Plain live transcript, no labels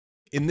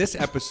In this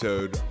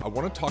episode, I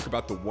want to talk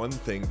about the one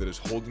thing that is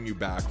holding you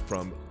back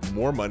from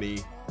more money,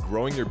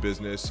 growing your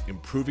business,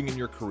 improving in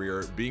your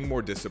career, being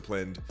more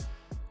disciplined,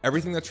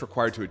 everything that's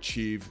required to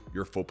achieve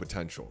your full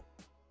potential.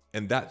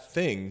 And that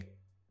thing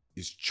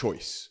is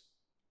choice.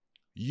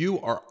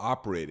 You are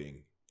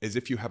operating as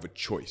if you have a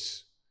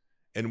choice.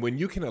 And when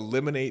you can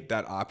eliminate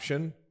that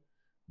option,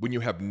 when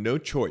you have no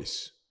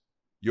choice,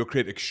 you'll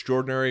create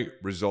extraordinary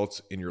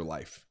results in your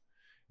life.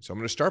 So I'm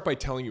going to start by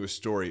telling you a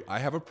story. I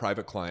have a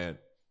private client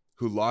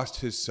who lost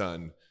his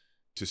son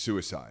to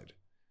suicide.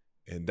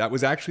 And that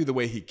was actually the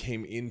way he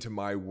came into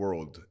my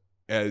world.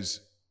 As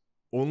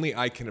only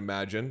I can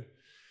imagine,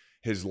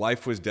 his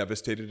life was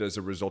devastated as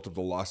a result of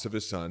the loss of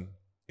his son.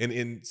 And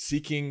in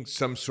seeking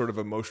some sort of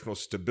emotional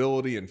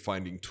stability and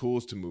finding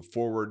tools to move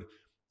forward,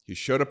 he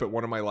showed up at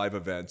one of my live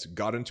events,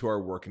 got into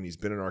our work, and he's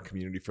been in our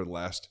community for the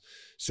last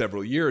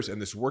several years.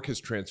 And this work has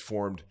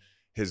transformed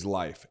his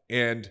life.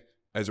 And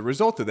as a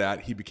result of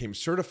that, he became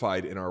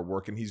certified in our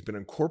work, and he's been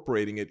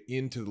incorporating it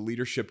into the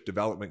leadership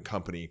development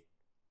company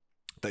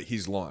that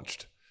he's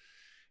launched.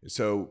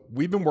 So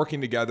we've been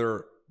working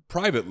together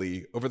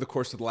privately over the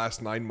course of the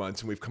last 9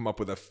 months, and we've come up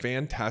with a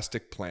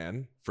fantastic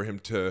plan for him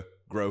to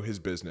grow his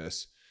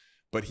business,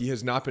 but he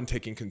has not been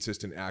taking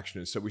consistent action.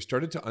 And so we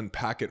started to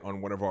unpack it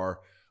on one of our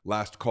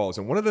last calls.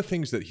 And one of the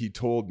things that he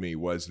told me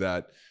was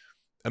that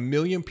 1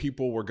 million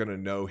people were going to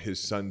know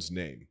his son's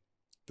name,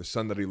 the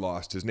son that he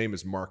lost. His name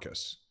is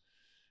Marcus.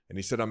 And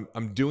he said,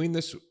 I'm doing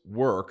this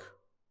work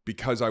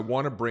because I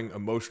want to bring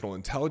emotional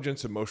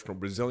intelligence, emotional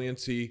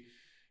resiliency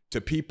to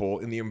people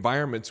in the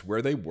environments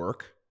where they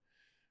work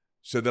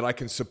so that I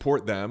can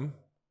support them,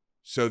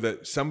 so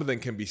that some of them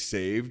can be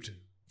saved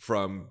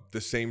from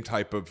the same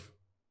type of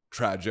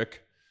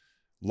tragic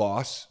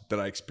loss that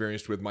I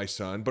experienced with my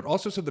son, but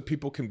also so that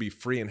people can be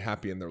free and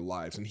happy in their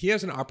lives. And he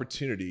has an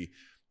opportunity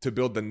to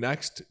build the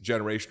next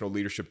generational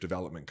leadership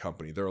development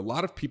company. There are a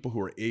lot of people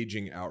who are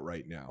aging out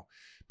right now.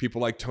 People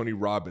like Tony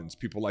Robbins,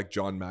 people like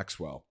John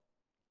Maxwell.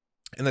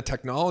 And the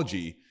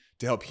technology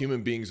to help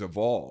human beings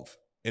evolve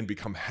and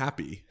become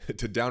happy,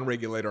 to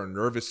downregulate our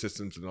nervous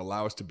systems and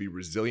allow us to be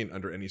resilient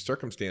under any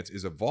circumstance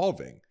is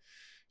evolving.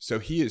 So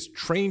he is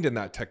trained in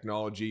that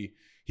technology.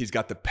 He's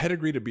got the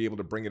pedigree to be able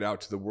to bring it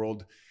out to the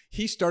world.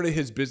 He started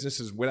his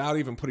businesses without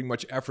even putting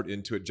much effort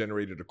into it,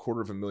 generated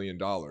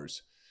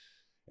 $250,000.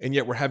 And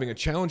yet we're having a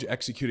challenge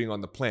executing on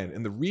the plan.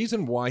 And the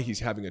reason why he's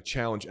having a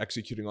challenge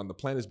executing on the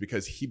plan is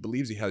because he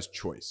believes he has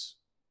choice.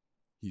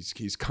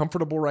 He's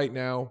comfortable right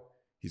now.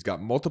 He's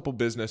got multiple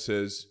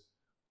businesses.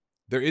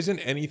 There isn't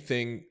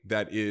anything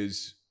that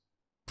is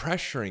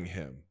pressuring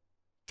him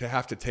to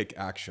have to take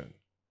action.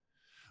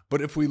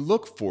 But if we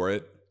look for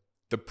it,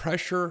 the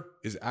pressure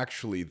is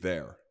actually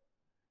there.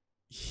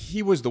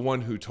 He was the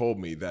one who told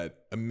me that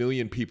 1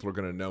 million people are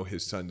going to know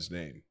his son's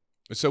name.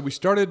 And so we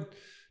started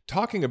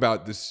talking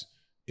about this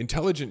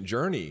intelligent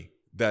journey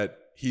that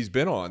he's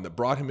been on that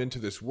brought him into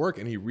this work,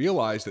 and he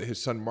realized that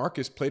his son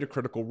Marcus played a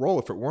critical role.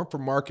 If it weren't for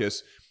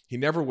Marcus, he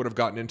never would have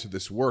gotten into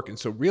this work. And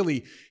so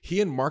really,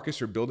 he and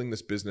Marcus are building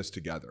this business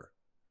together.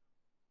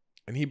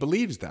 And he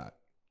believes that.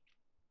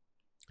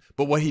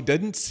 But what he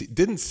didn't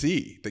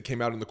see that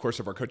came out in the course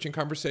of our coaching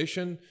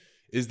conversation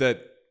is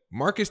that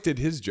Marcus did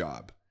his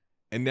job,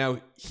 and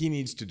now he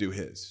needs to do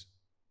his.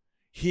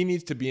 He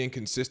needs to be in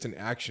consistent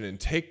action and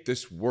take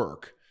this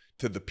work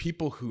to the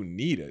people who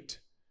need it.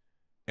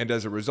 And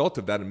as a result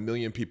of that, 1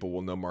 million people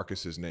will know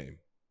Marcus's name.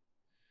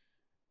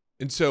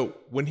 And so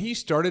when he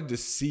started to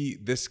see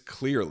this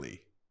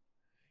clearly,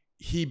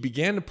 he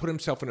began to put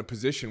himself in a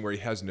position where he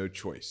has no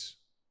choice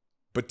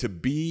but to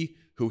be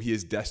who he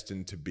is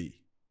destined to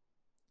be.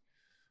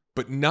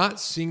 But not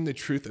seeing the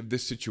truth of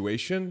this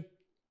situation,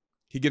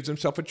 he gives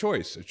himself a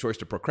choice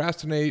to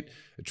procrastinate,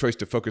 a choice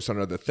to focus on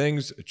other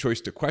things, a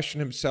choice to question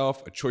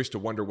himself, a choice to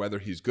wonder whether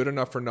he's good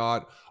enough or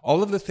not.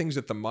 All of the things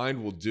that the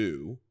mind will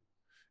do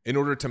in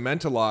order to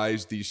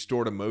mentalize these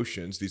stored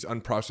emotions, these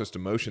unprocessed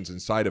emotions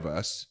inside of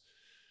us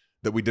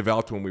that we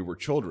developed when we were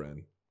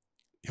children.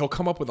 He'll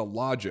come up with a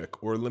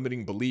logic or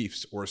limiting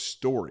beliefs or a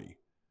story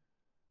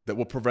that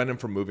will prevent him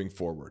from moving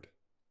forward,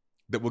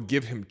 that will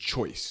give him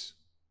choice.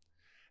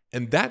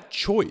 And that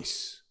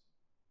choice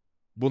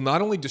will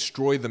not only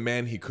destroy the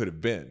man he could have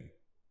been,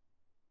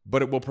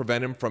 but it will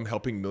prevent him from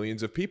helping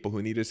millions of people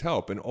who need his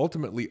help and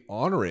ultimately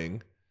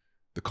honoring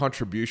the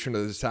contribution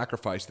or the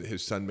sacrifice that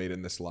his son made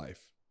in this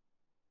life.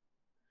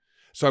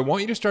 So I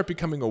want you to start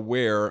becoming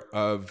aware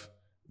of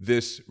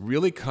this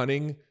really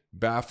cunning,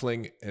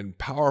 baffling, and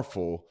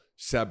powerful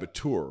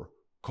saboteur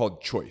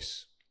called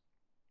choice.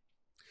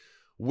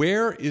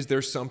 Where is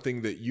there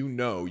something that you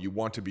know you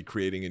want to be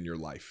creating in your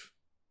life?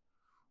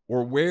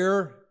 Or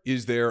where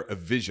is there a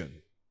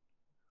vision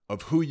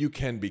of who you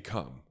can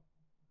become,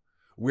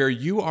 where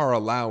you are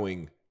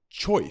allowing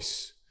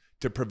choice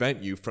to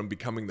prevent you from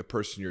becoming the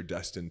person you're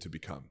destined to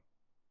become,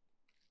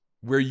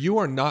 where you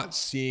are not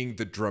seeing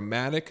the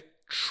dramatic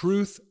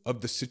truth of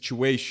the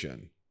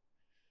situation,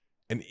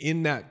 and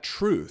in that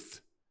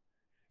truth,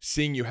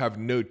 seeing you have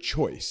no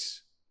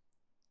choice.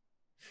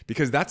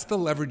 Because that's the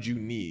leverage you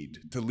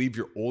need to leave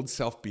your old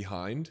self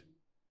behind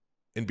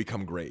and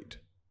become great.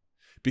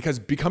 Because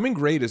becoming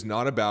great is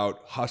not about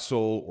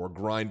hustle or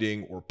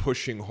grinding or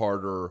pushing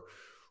harder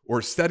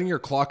or setting your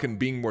clock and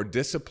being more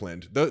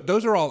disciplined.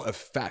 Those are all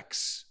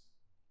effects.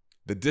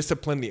 The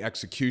discipline, the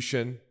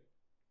execution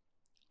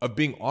of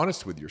being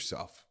honest with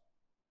yourself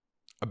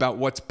about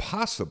what's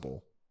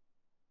possible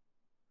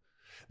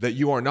that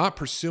you are not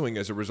pursuing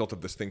as a result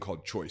of this thing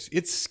called choice.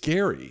 It's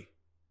scary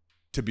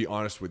to be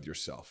honest with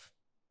yourself.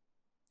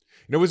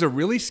 It was a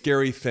really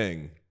scary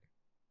thing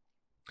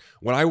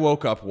when I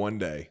woke up one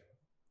day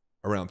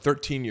around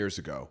 13 years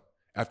ago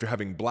after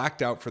having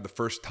blacked out for the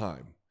first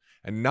time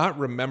and not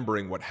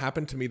remembering what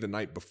happened to me the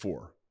night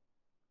before,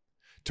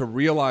 to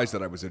realize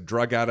that I was a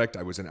drug addict,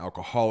 I was an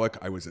alcoholic,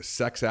 I was a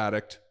sex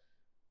addict,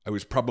 I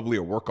was probably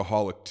a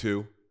workaholic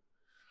too.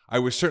 I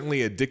was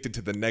certainly addicted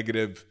to the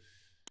negative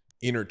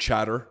inner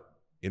chatter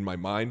in my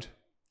mind.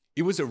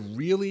 It was a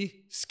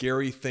really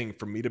scary thing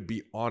for me to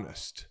be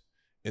honest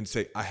and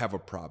say, I have a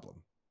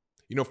problem.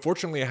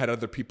 Fortunately, I had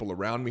other people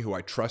around me who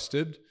I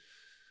trusted,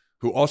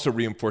 who also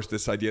reinforced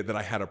this idea that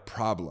I had a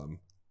problem.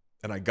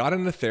 And I got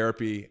into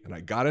therapy and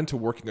I got into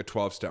working a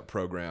 12-step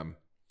program,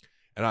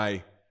 and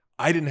I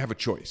didn't have a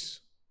choice.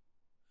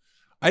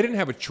 I didn't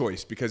have a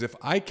choice because if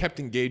I kept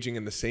engaging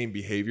in the same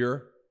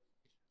behavior,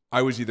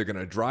 I was either going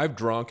to drive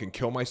drunk and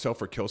kill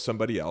myself or kill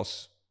somebody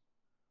else,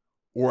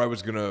 or I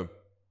was going to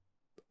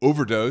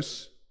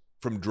overdose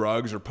from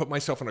drugs or put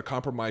myself in a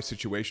compromised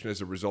situation as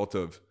a result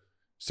of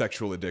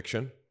sexual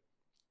addiction.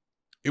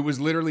 It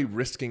was literally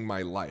risking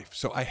my life.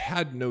 So I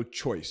had no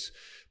choice.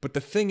 But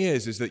the thing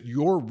is that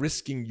you're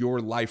risking your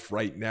life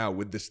right now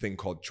with this thing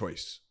called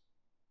choice.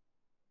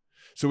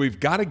 So we've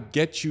got to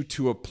get you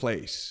to a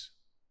place,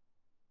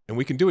 and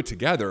we can do it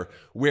together,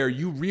 where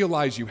you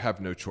realize you have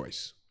no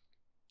choice.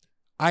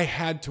 I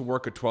had to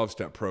work a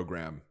 12-step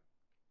program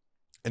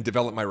and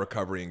develop my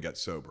recovery and get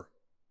sober.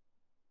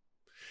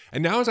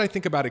 And now as I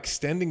think about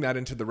extending that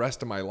into the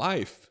rest of my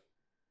life,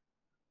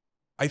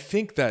 I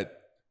think that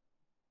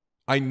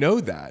I know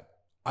that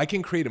I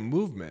can create a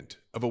movement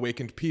of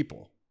awakened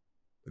people.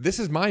 This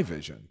is my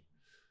vision.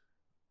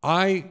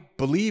 I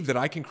believe that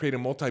I can create a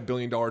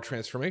multi-billion-dollar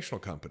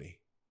transformational company.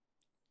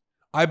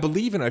 I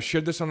believe, and I've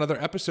shared this on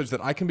other episodes,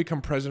 that I can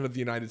become president of the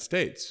United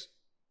States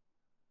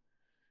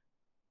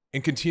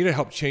and continue to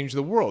help change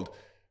the world.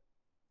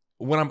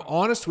 When I'm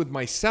honest with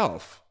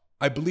myself,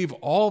 I believe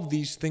all of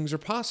these things are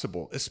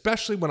possible,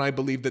 especially when I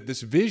believe that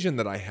this vision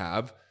that I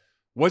have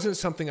wasn't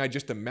something I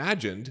just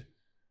imagined,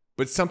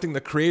 but something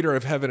the creator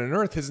of heaven and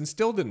earth has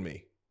instilled in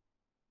me.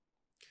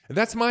 And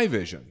that's my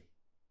vision.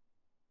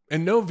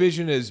 And no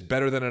vision is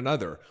better than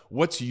another.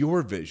 What's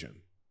your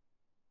vision?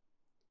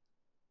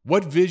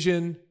 What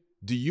vision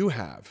do you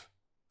have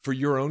for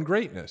your own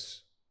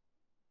greatness?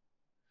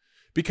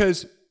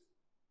 Because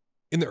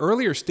in the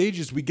earlier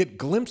stages, we get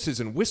glimpses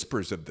and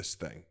whispers of this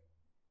thing,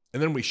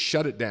 and then we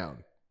shut it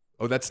down.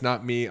 Oh, that's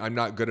not me. I'm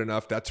not good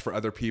enough. That's for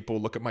other people.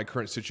 Look at my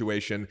current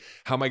situation.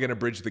 How am I going to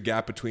bridge the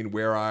gap between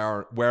where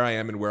I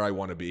am and where I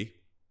want to be?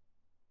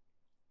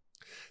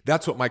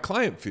 That's what my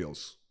client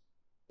feels.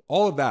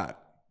 All of that,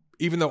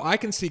 even though I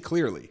can see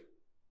clearly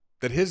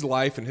that his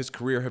life and his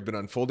career have been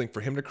unfolding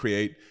for him to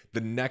create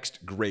the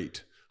next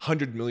great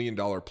 $100 million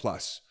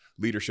plus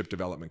leadership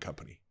development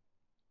company.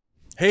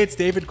 Hey, it's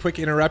David. Quick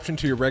interruption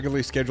to your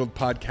regularly scheduled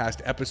podcast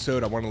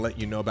episode. I want to let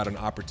you know about an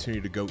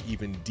opportunity to go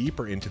even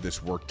deeper into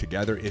this work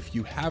together. If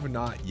you have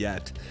not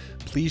yet,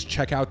 please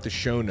check out the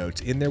show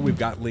notes. In there, we've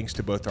got links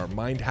to both our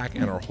Mind Hack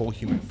and our Whole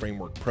Human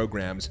Framework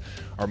programs.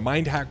 Our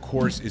Mind Hack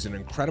course is an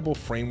incredible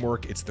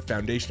framework. It's the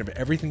foundation of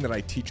everything that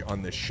I teach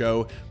on this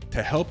show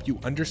to help you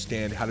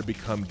understand how to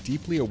become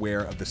deeply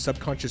aware of the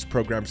subconscious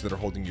programs that are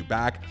holding you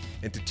back,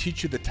 and to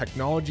teach you the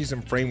technologies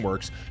and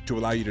frameworks to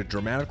allow you to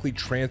dramatically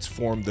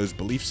transform those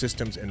belief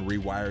systems and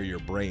rewire your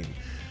brain.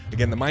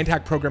 Again, the Mind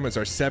Hack program is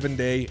our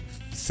 7-day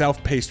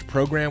self-paced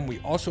program. We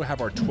also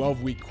have our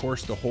 12-week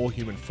course, The Whole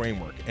Human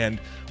Framework. And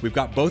we've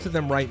got both of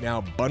them right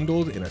now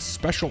bundled in a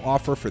special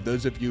offer for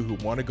those of you who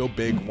want to go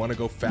big, want to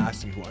go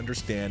fast, and who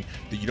understand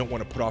that you don't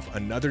want to put off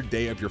another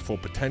day of your full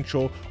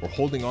potential or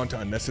holding on to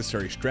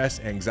unnecessary stress,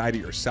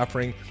 anxiety, or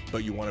suffering,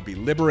 but you want to be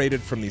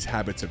liberated from these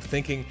habits of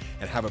thinking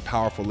and have a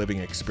powerful living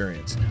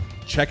experience.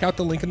 Check out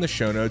the link in the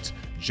show notes.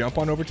 Jump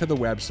on over to the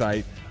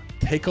website.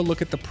 Take a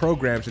look at the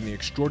programs and the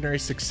extraordinary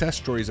success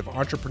stories of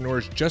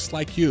entrepreneurs just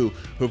like you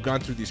who have gone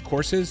through these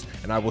courses,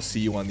 and I will see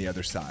you on the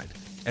other side.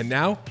 And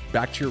now,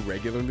 back to your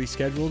regularly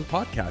scheduled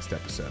podcast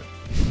episode.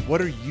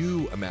 What are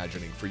you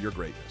imagining for your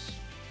greatness?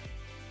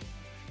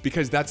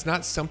 Because that's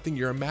not something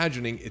you're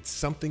imagining, it's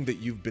something that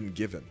you've been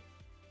given.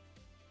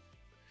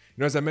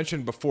 As I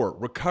mentioned before,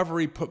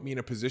 recovery put me in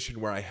a position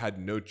where I had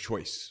no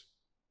choice.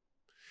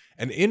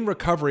 And in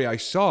recovery, I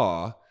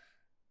saw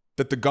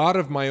that the God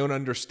of my own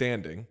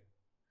understanding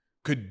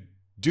could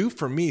do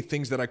for me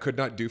things that I could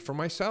not do for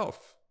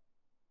myself.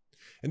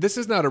 And this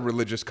is not a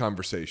religious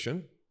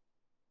conversation.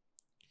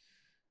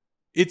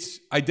 It's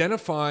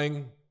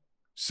identifying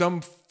some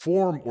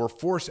form or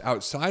force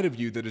outside of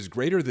you that is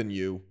greater than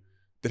you,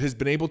 that has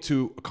been able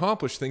to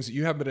accomplish things that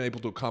you haven't been able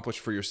to accomplish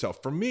for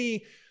yourself. For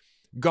me,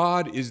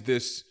 God is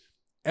this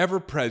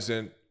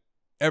ever-present,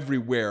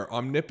 everywhere,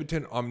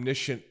 omnipotent,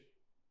 omniscient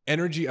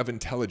energy of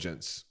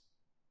intelligence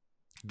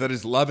that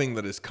is loving,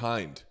 that is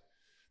kind,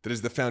 that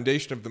is the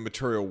foundation of the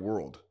material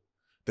world,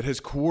 that has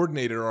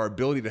coordinated our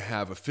ability to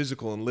have a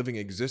physical and living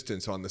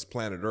existence on this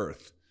planet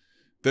Earth,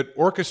 that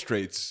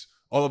orchestrates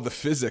all of the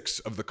physics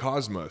of the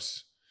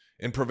cosmos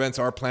and prevents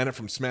our planet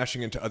from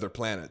smashing into other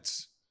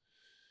planets,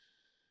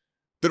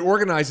 that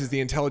organizes the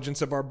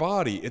intelligence of our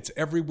body. It's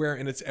everywhere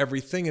and it's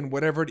everything, and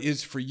whatever it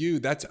is for you,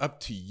 that's up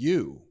to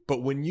you.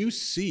 But when you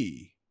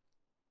see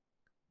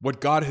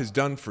what God has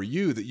done for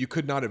you that you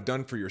could not have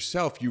done for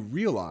yourself, you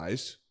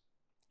realize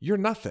you're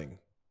nothing.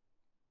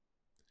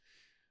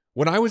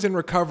 When I was in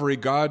recovery,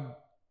 God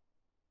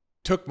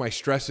took my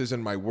stresses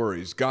and my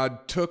worries.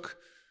 God took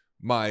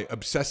my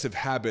obsessive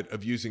habit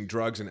of using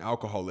drugs and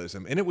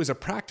alcoholism. And it was a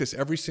practice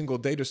every single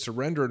day to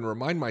surrender and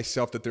remind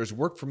myself that there's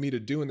work for me to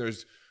do and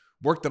there's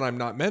work that I'm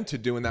not meant to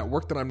do. And that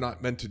work that I'm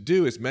not meant to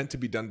do is meant to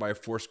be done by a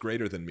force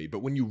greater than me. But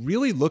when you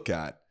really look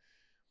at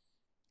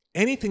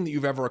anything that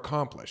you've ever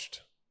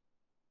accomplished,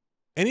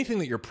 anything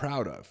that you're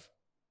proud of,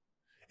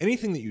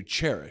 anything that you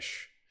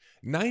cherish,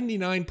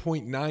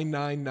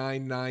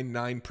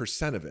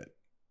 99.99999% of it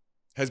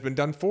has been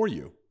done for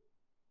you.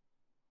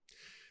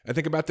 I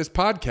think about this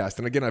podcast,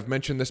 and again, I've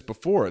mentioned this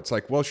before. It's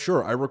like, well,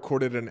 sure, I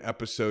recorded an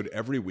episode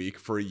every week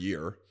for a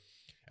year,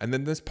 and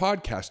then this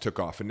podcast took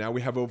off, and now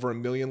we have over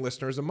 1 million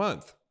listeners a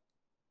month.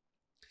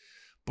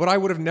 But I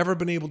would have never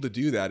been able to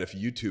do that if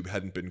YouTube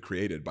hadn't been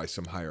created by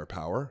some higher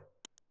power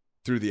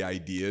through the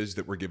ideas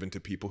that were given to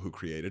people who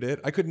created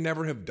it. I could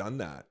never have done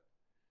that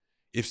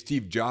if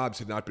Steve Jobs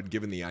had not been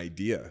given the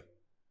idea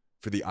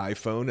for the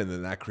iPhone, and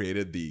then that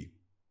created the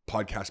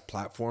podcast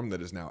platform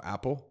that is now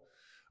Apple.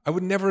 I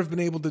would never have been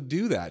able to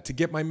do that, to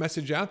get my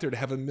message out there, to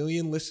have 1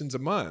 million listens a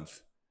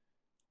month,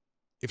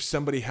 if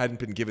somebody hadn't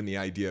been given the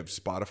idea of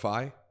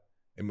Spotify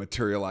and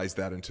materialized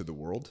that into the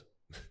world.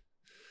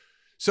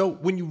 So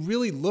when you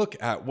really look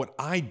at what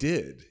I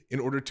did in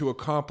order to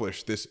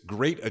accomplish this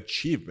great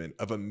achievement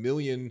of 1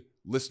 million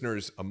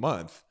listeners a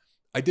month,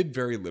 I did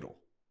very little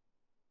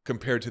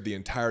compared to the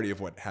entirety of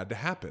what had to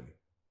happen.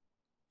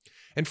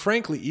 And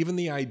frankly, even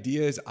the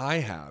ideas I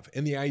have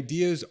and the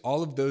ideas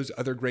all of those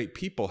other great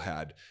people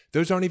had,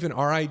 those aren't even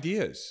our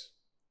ideas.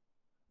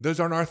 Those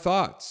aren't our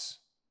thoughts.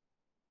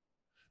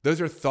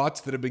 Those are thoughts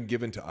that have been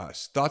given to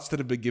us, thoughts that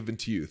have been given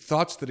to you,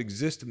 thoughts that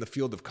exist in the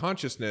field of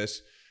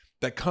consciousness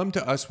that come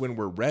to us when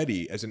we're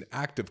ready as an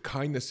act of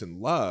kindness and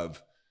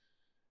love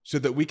so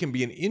that we can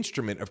be an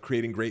instrument of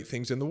creating great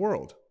things in the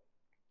world.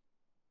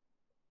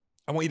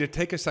 I want you to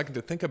take a second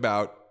to think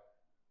about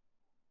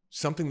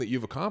something that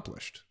you've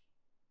accomplished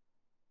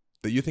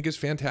that you think is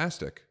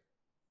fantastic.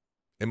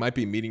 It might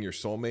be meeting your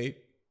soulmate.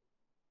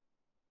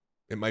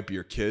 It might be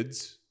your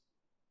kids.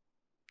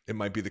 It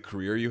might be the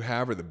career you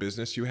have or the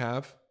business you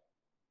have.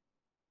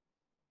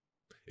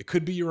 It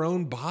could be your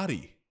own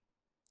body.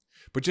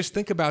 But just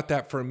think about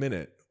that for a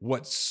minute.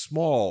 What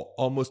small,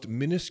 almost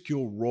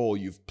minuscule role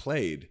you've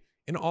played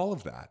in all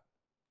of that.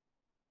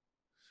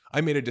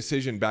 I made a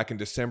decision back in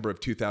December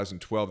of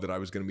 2012 that I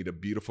was going to meet a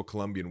beautiful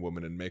Colombian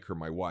woman and make her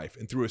my wife.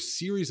 And through a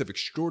series of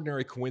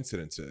extraordinary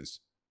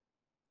coincidences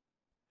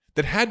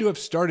that had to have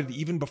started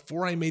even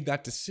before I made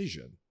that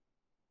decision,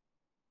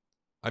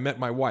 I met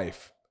my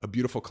wife, a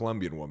beautiful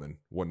Colombian woman,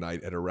 one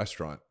night at a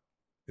restaurant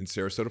in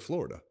Sarasota,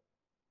 Florida.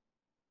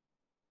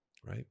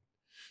 Right?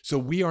 So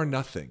we are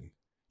nothing.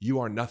 You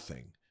are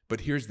nothing.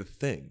 But here's the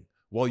thing.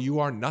 While you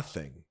are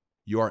nothing,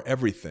 you are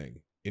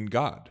everything in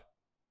God,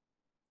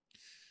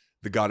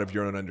 the God of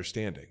your own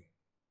understanding.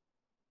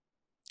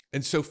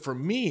 And so for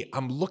me,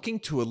 I'm looking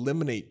to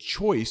eliminate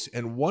choice.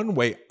 And one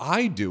way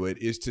I do it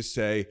is to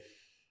say,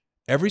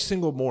 every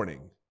single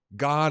morning,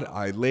 God,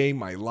 I lay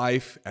my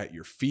life at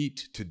your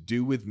feet to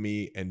do with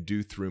me and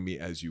do through me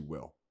as you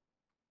will.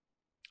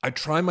 I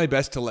try my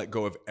best to let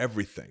go of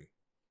everything,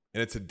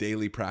 and it's a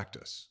daily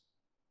practice.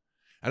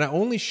 And I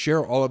only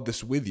share all of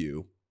this with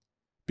you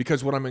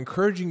because what I'm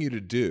encouraging you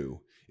to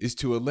do is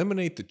to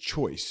eliminate the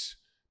choice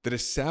that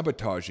is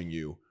sabotaging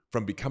you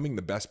from becoming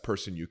the best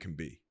person you can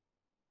be.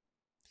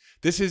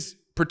 This is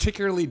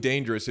particularly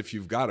dangerous if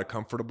you've got a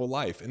comfortable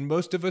life, and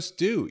most of us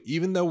do,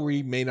 even though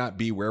we may not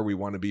be where we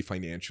want to be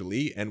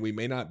financially and we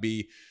may not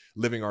be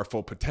living our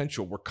full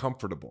potential. We're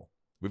comfortable.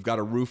 We've got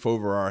a roof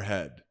over our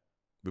head.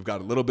 We've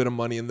got a little bit of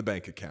money in the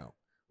bank account.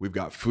 We've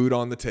got food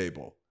on the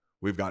table.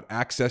 We've got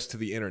access to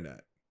the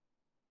internet.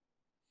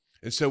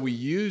 And so we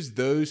use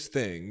those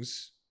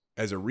things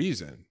as a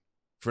reason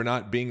for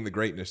not being the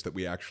greatness that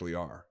we actually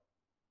are.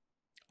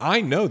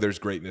 I know there's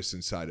greatness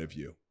inside of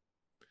you.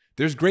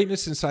 There's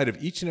greatness inside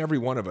of each and every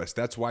one of us.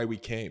 That's why we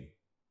came.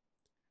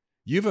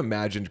 You've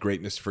imagined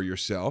greatness for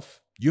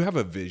yourself. You have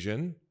a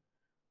vision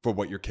for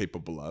what you're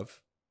capable of.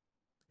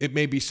 It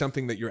may be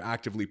something that you're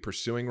actively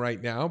pursuing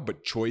right now,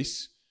 but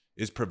choice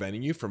is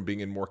preventing you from being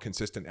in more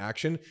consistent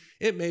action.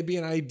 It may be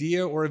an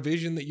idea or a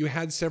vision that you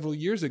had several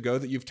years ago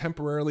that you've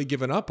temporarily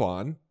given up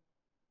on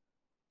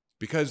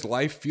because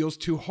life feels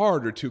too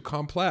hard or too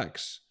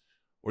complex,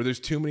 or there's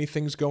too many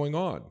things going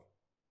on.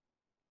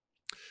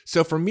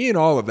 So for me in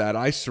all of that,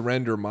 I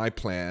surrender my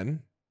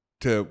plan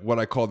to what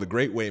I call the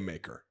great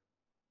waymaker,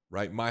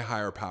 right? My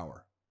higher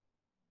power.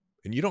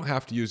 And you don't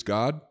have to use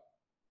God.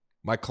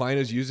 My client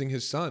is using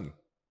his son,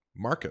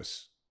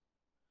 Marcus,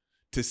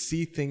 to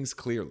see things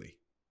clearly.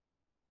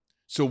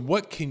 So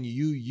what can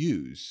you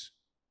use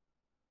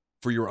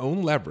for your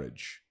own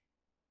leverage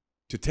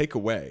to take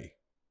away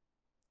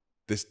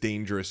this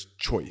dangerous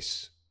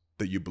choice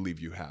that you believe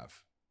you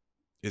have?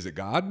 Is it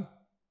God?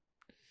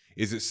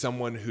 Is it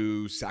someone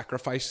who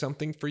sacrificed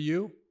something for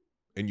you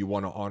and you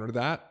want to honor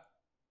that?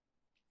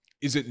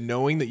 Is it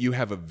knowing that you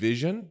have a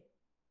vision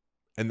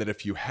and that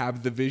if you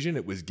have the vision,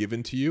 it was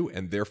given to you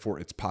and therefore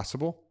it's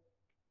possible?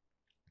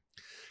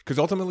 Because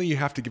ultimately you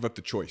have to give up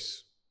the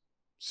choice.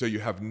 So you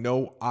have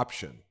no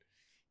option,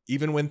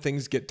 even when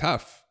things get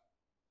tough.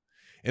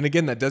 And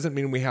again, that doesn't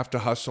mean we have to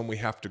hustle and we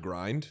have to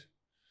grind.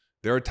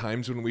 There are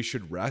times when we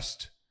should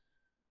rest.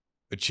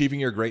 Achieving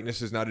your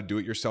greatness is not a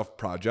do-it-yourself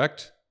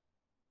project.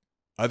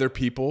 Other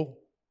people,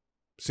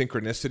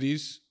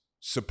 synchronicities,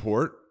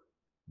 support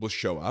will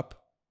show up.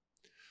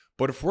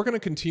 But if we're going to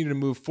continue to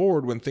move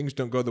forward when things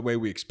don't go the way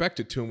we expect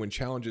it to and when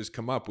challenges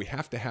come up, we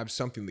have to have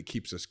something that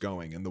keeps us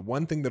going. And the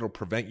one thing that will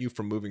prevent you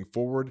from moving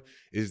forward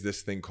is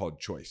this thing called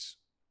choice.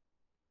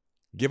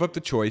 Give up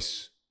the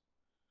choice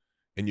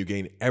and you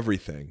gain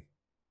everything,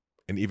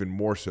 and even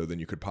more so than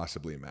you could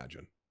possibly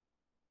imagine.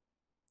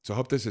 So I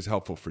hope this is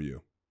helpful for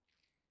you.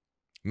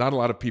 Not a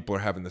lot of people are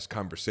having this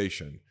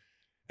conversation,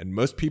 and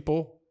most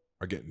people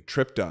are getting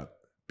tripped up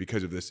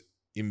because of this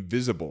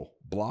invisible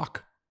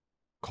block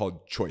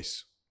called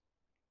choice.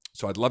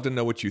 So I'd love to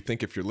know what you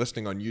think. If you're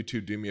listening on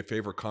YouTube, do me a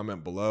favor,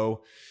 comment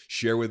below.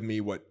 Share with me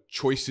what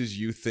choices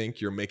you think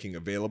you're making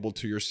available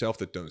to yourself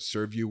that don't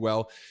serve you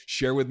well.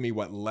 Share with me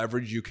what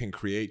leverage you can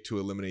create to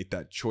eliminate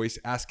that choice.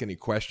 Ask any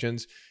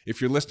questions.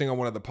 If you're listening on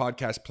one of the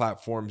podcast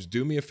platforms,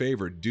 do me a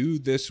favor. Do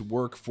this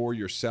work for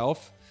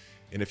yourself.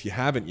 And if you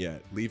haven't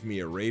yet, leave me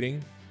a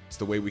rating. It's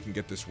the way we can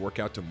get this work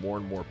out to more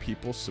and more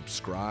people.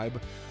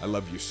 Subscribe. I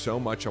love you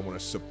so much. I want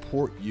to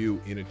support you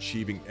in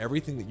achieving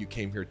everything that you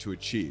came here to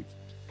achieve.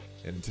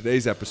 And in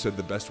today's episode,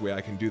 the best way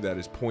I can do that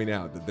is point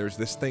out that there's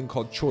this thing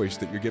called choice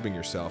that you're giving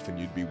yourself, and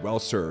you'd be well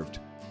served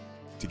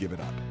to give it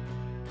up.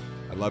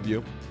 I love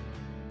you.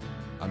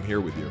 I'm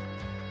here with you.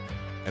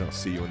 And I'll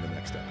see you in the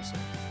next episode.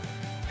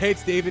 Hey,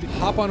 it's David.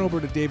 Hop on over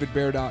to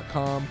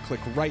davidbear.com. Click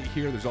right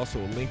here. There's also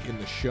a link in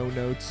the show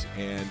notes,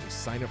 and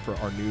sign up for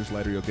our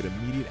newsletter. You'll get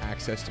immediate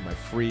access to my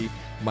free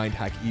Mind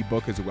Hack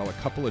ebook, as well as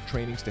a couple of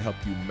trainings to help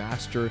you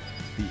master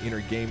the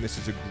inner game. This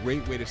is a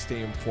great way to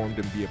stay informed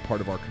and be a part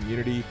of our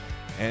community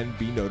and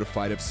be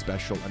notified of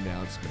special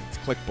announcements.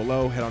 Click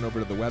below, head on over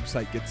to the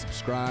website, get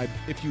subscribed.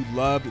 If you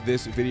loved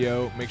this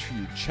video, make sure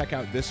you check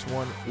out this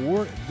one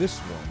or this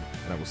one,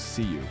 and I will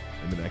see you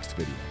in the next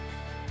video.